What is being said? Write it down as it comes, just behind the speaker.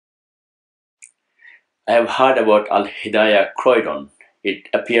I have heard about Al Hidayah Croydon. It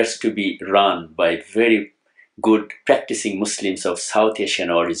appears to be run by very good practicing Muslims of South Asian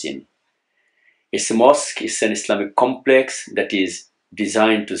origin. It's a mosque, it's an Islamic complex that is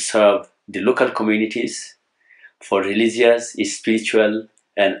designed to serve the local communities for religious, spiritual,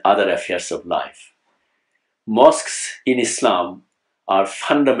 and other affairs of life. Mosques in Islam are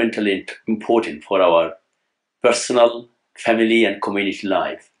fundamentally important for our personal, family, and community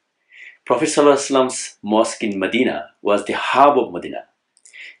life. Prophet ﷺ's mosque in Medina was the hub of Medina.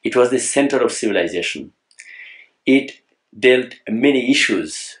 It was the center of civilization. It dealt many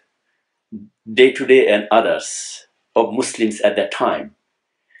issues, day-to-day and others, of Muslims at that time.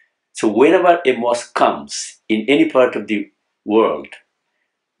 So whenever a mosque comes in any part of the world,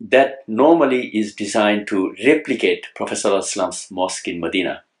 that normally is designed to replicate Prophet ﷺ's mosque in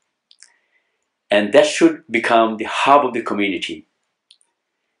Medina. And that should become the hub of the community,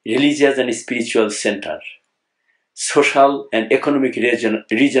 religious and spiritual center, social and economic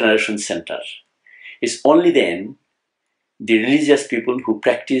regeneration center. It's only then the religious people who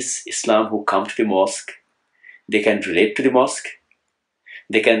practice Islam, who come to the mosque, they can relate to the mosque,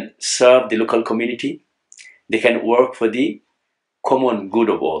 they can serve the local community, they can work for the common good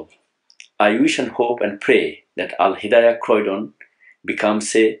of all. I wish and hope and pray that Al Hidayah Croydon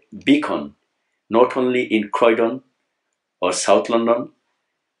becomes a beacon, not only in Croydon or South London,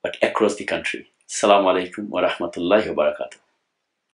 but across the country. Assalamu alaikum wa rahmatullahi wa barakatuh.